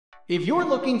If you're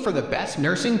looking for the best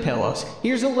nursing pillows,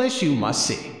 here's a list you must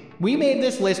see. We made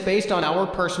this list based on our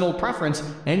personal preference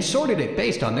and sorted it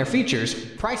based on their features,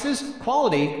 prices,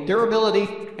 quality, durability,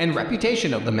 and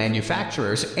reputation of the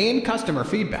manufacturers and customer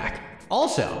feedback.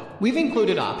 Also, we've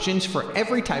included options for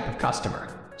every type of customer.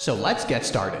 So let's get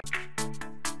started.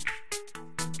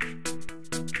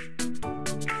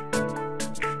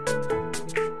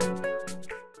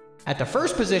 At the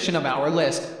first position of our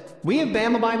list, we have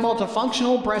Bamibi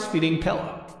Multifunctional Breastfeeding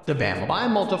Pillow. The Bamibi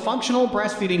Multifunctional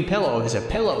Breastfeeding Pillow is a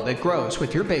pillow that grows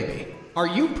with your baby. Are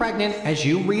you pregnant as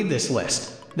you read this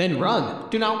list? Then run,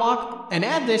 do not walk, and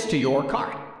add this to your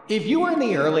cart. If you are in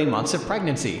the early months of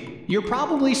pregnancy, you're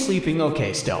probably sleeping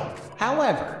okay still.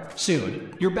 However,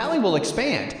 soon, your belly will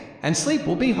expand and sleep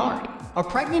will be hard. A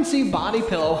pregnancy body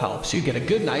pillow helps you get a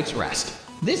good night's rest.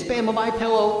 This Bamibi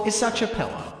pillow is such a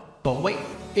pillow. But wait,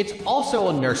 it's also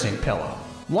a nursing pillow.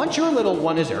 Once your little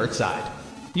one is earthside,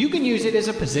 you can use it as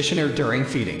a positioner during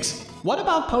feedings. What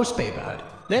about post-babyhood?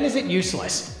 Then is it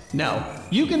useless? No,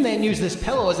 you can then use this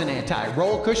pillow as an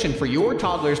anti-roll cushion for your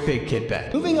toddler's big kid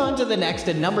bed. Moving on to the next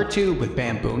at number 2 with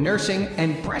Bamboo Nursing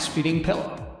and Breastfeeding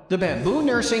Pillow. The Bamboo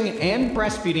Nursing and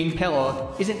Breastfeeding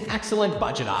Pillow is an excellent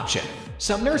budget option.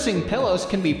 Some nursing pillows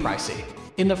can be pricey.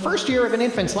 In the first year of an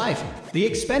infant's life, the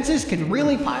expenses can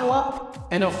really pile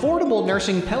up. An affordable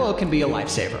nursing pillow can be a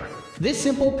lifesaver. This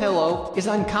simple pillow is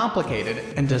uncomplicated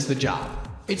and does the job.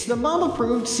 It's the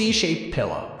mom-approved C-shaped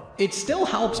pillow. It still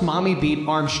helps mommy beat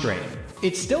arm straight.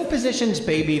 It still positions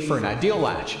baby for an ideal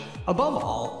latch. Above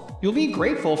all, you'll be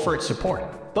grateful for its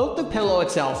support. Both the pillow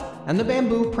itself and the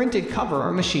bamboo printed cover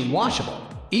are machine washable.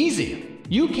 Easy!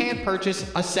 You can't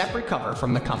purchase a separate cover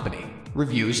from the company.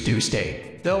 Reviews do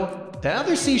state, though, that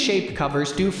other C-shaped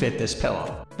covers do fit this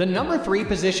pillow. The number 3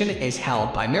 position is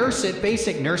held by NurSit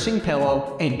Basic Nursing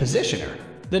Pillow and Positioner.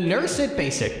 The NurSit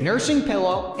Basic Nursing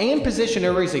Pillow and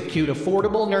Positioner is a cute,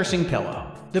 affordable nursing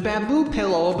pillow. The bamboo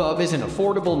pillow above is an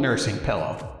affordable nursing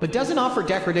pillow, but doesn't offer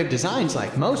decorative designs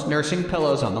like most nursing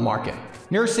pillows on the market.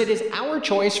 NurSit is our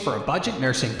choice for a budget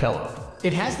nursing pillow.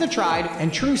 It has the tried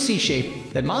and true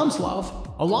C-shape that moms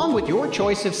love, along with your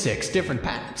choice of 6 different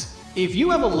patterns. If you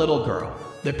have a little girl,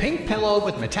 the pink pillow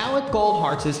with metallic gold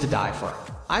hearts is to die for.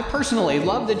 I personally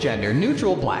love the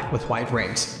gender-neutral black with white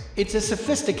rings. It's a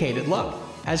sophisticated look.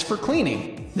 As for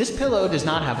cleaning, this pillow does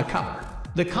not have a cover.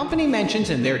 The company mentions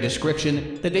in their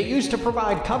description that they used to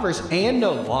provide covers and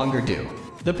no longer do.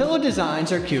 The pillow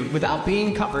designs are cute without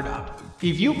being covered up.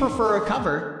 If you prefer a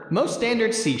cover, most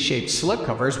standard C-shaped slip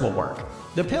covers will work.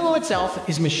 The pillow itself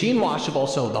is machine washable,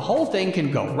 so the whole thing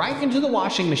can go right into the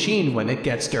washing machine when it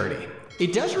gets dirty.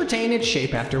 It does retain its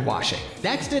shape after washing.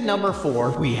 Next at number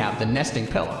 4, we have the nesting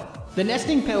pillow. The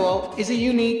nesting pillow is a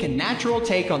unique and natural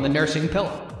take on the nursing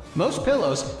pillow. Most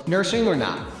pillows, nursing or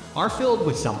not, are filled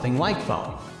with something like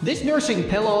foam. This nursing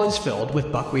pillow is filled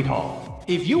with buckwheat hull.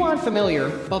 If you aren't familiar,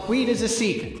 buckwheat is a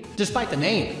seed. Despite the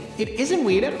name, it isn't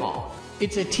wheat at all.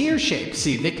 It's a tear-shaped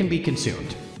seed that can be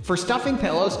consumed. For stuffing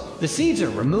pillows, the seeds are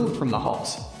removed from the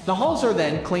hulls. The hulls are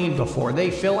then cleaned before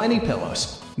they fill any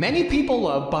pillows. Many people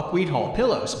love buckwheat hull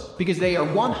pillows because they are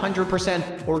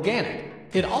 100% organic.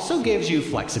 It also gives you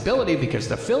flexibility because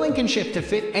the filling can shift to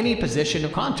fit any position or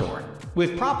contour.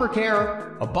 With proper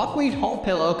care, a buckwheat hull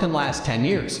pillow can last 10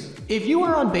 years. If you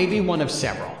are on baby one of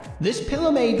several, this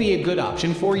pillow may be a good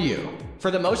option for you. For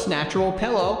the most natural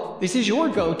pillow, this is your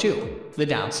go-to. The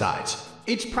downsides: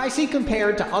 it's pricey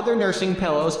compared to other nursing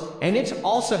pillows, and it's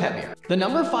also heavier. The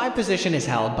number 5 position is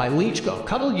held by Leachco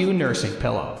Cuddle-U Nursing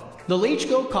Pillow. The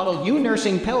Leachco Cuddle-U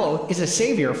Nursing Pillow is a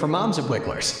savior for moms of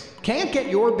wigglers. Can't get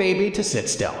your baby to sit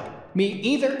still? Me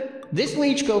either. This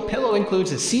Leachco pillow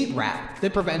includes a seat wrap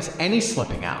that prevents any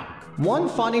slipping out. One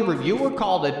funny reviewer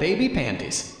called it baby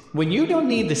panties. When you don't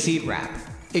need the seat wrap,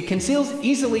 it conceals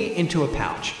easily into a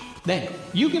pouch. Then,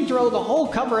 you can throw the whole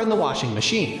cover in the washing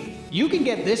machine. You can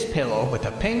get this pillow with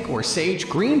a pink or sage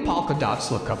green polka dot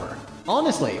slipcover.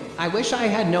 Honestly, I wish I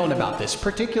had known about this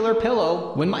particular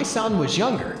pillow when my son was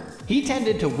younger. He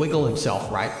tended to wiggle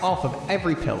himself right off of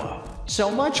every pillow.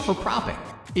 So much for propping.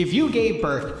 If you gave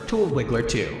birth to a wiggler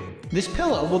too, this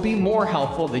pillow will be more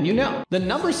helpful than you know. The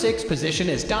number 6 position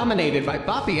is dominated by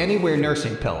Boppy Anywhere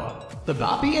Nursing Pillow. The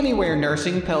Boppy Anywhere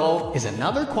Nursing Pillow is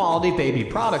another quality baby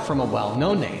product from a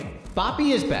well-known name.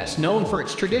 Boppy is best known for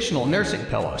its traditional nursing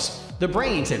pillows. The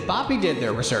brains at Boppy did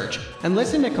their research and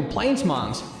listened to complaints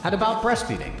moms had about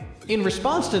breastfeeding. In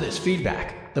response to this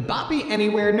feedback, the Boppy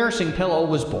Anywhere Nursing Pillow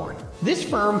was born. This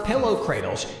firm pillow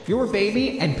cradles your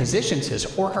baby and positions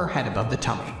his or her head above the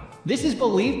tummy. This is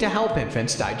believed to help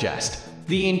infants digest.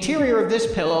 The interior of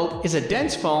this pillow is a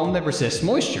dense foam that resists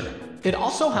moisture. It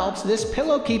also helps this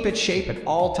pillow keep its shape at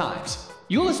all times.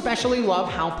 You'll especially love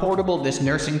how portable this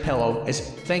nursing pillow is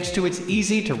thanks to its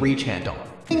easy-to-reach handle.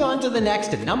 Moving on to the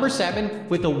next at number 7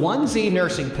 with the 1Z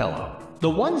Nursing Pillow. The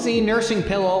 1Z Nursing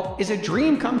Pillow is a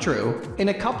dream come true in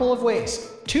a couple of ways.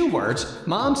 2 words,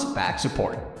 mom's back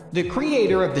support. The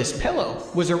creator of this pillow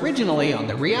was originally on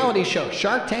the reality show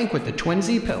Shark Tank with the Twin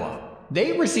Z pillow.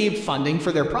 They received funding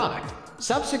for their product.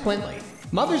 Subsequently,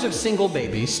 mothers of single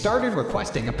babies started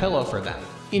requesting a pillow for them.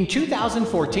 In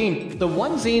 2014, the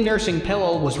 1Z Nursing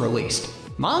Pillow was released.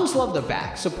 Moms love the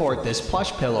back support this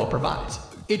plush pillow provides.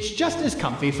 It's just as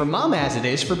comfy for mom as it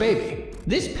is for baby.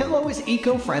 This pillow is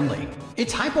eco-friendly.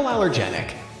 It's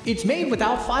hypoallergenic. It's made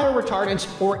without fire retardants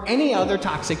or any other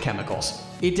toxic chemicals.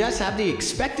 It does have the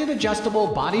expected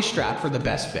adjustable body strap for the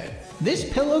best fit.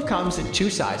 This pillow comes in 2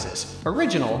 sizes,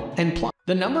 original and plus.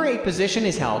 The number 8 position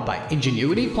is held by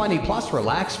Ingenuity Plenti Plus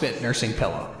Relax Fit Nursing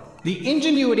Pillow. The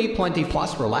Ingenuity Plenti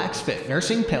Plus Relax Fit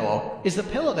Nursing Pillow is the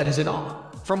pillow that has it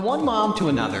all. From one mom to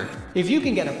another, if you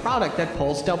can get a product that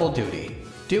pulls double duty,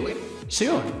 do it.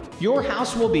 Soon, your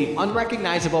house will be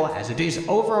unrecognizable as it is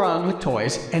overrun with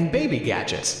toys and baby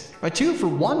gadgets. A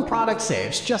 2-for-1 product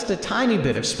saves just a tiny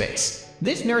bit of space.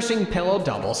 This nursing pillow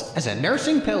doubles as a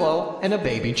nursing pillow and a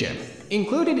baby gym.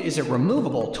 Included is a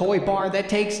removable toy bar that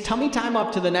takes tummy time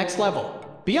up to the next level.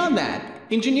 Beyond that,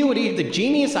 Ingenuity had the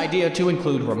genius idea to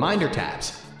include reminder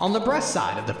tabs. On the breast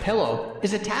side of the pillow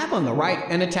is a tab on the right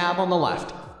and a tab on the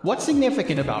left. What's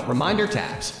significant about reminder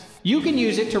tabs? You can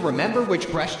use it to remember which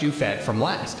breast you fed from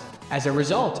last. As a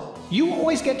result, you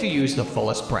always get to use the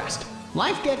fullest breast.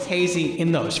 Life gets hazy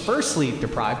in those first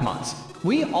sleep-deprived months.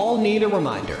 We all need a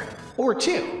reminder. Or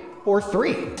 2. Or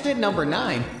 3. At number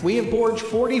 9, we have Borje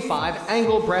 45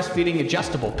 Angle Breastfeeding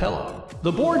Adjustable Pillow.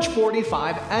 The Borje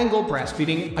 45 Angle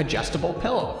Breastfeeding Adjustable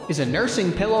Pillow is a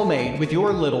nursing pillow made with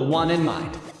your little one in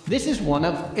mind. This is one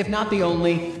of, if not the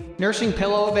only, nursing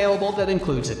pillow available that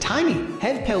includes a tiny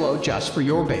head pillow just for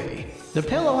your baby. The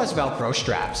pillow has Velcro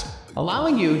straps,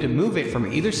 allowing you to move it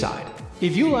from either side.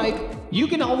 If you like, you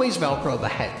can always Velcro the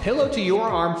head pillow to your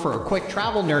arm for a quick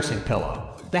travel nursing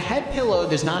pillow. The head pillow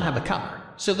does not have a cover,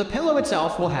 so the pillow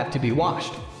itself will have to be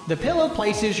washed. The pillow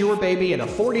places your baby at a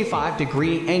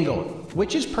 45-degree angle,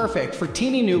 which is perfect for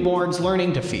teeny newborns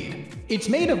learning to feed. It's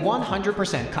made of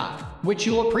 100% cotton, which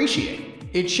you'll appreciate.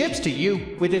 It ships to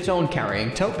you with its own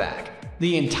carrying tote bag.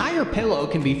 The entire pillow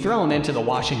can be thrown into the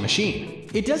washing machine.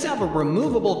 It does have a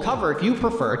removable cover if you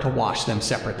prefer to wash them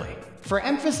separately. For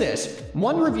emphasis,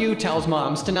 one review tells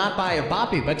moms to not buy a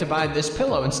Boppy but to buy this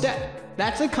pillow instead.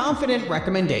 That's a confident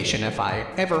recommendation if I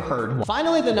ever heard one.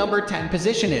 Finally, the number 10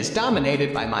 position is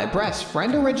dominated by My Breast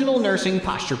Friend Original Nursing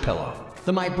Posture Pillow.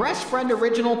 The My Breast Friend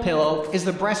Original Pillow is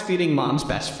the breastfeeding mom's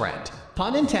best friend.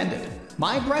 Pun intended.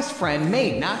 My Breast Friend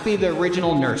may not be the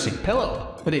original nursing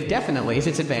pillow, but it definitely has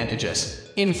its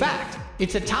advantages. In fact,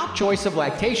 it's a top choice of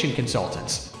lactation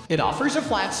consultants. It offers a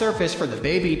flat surface for the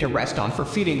baby to rest on for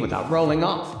feeding without rolling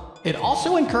off. It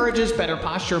also encourages better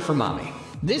posture for mommy.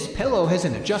 This pillow has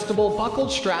an adjustable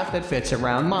buckled strap that fits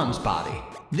around mom's body.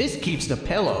 This keeps the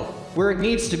pillow where it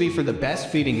needs to be for the best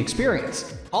feeding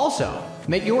experience. Also,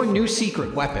 make your new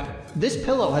secret weapon. This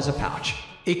pillow has a pouch.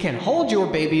 It can hold your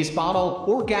baby's bottle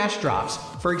or gas drops,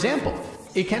 for example.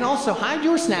 It can also hide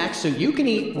your snacks so you can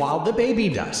eat while the baby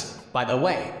does. By the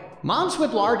way, moms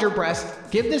with larger breasts,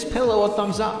 give this pillow a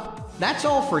thumbs up. That's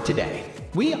all for today.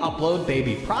 We upload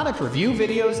baby product review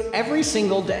videos every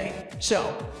single day.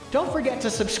 So, don't forget to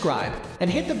subscribe and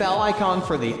hit the bell icon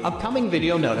for the upcoming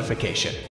video notification.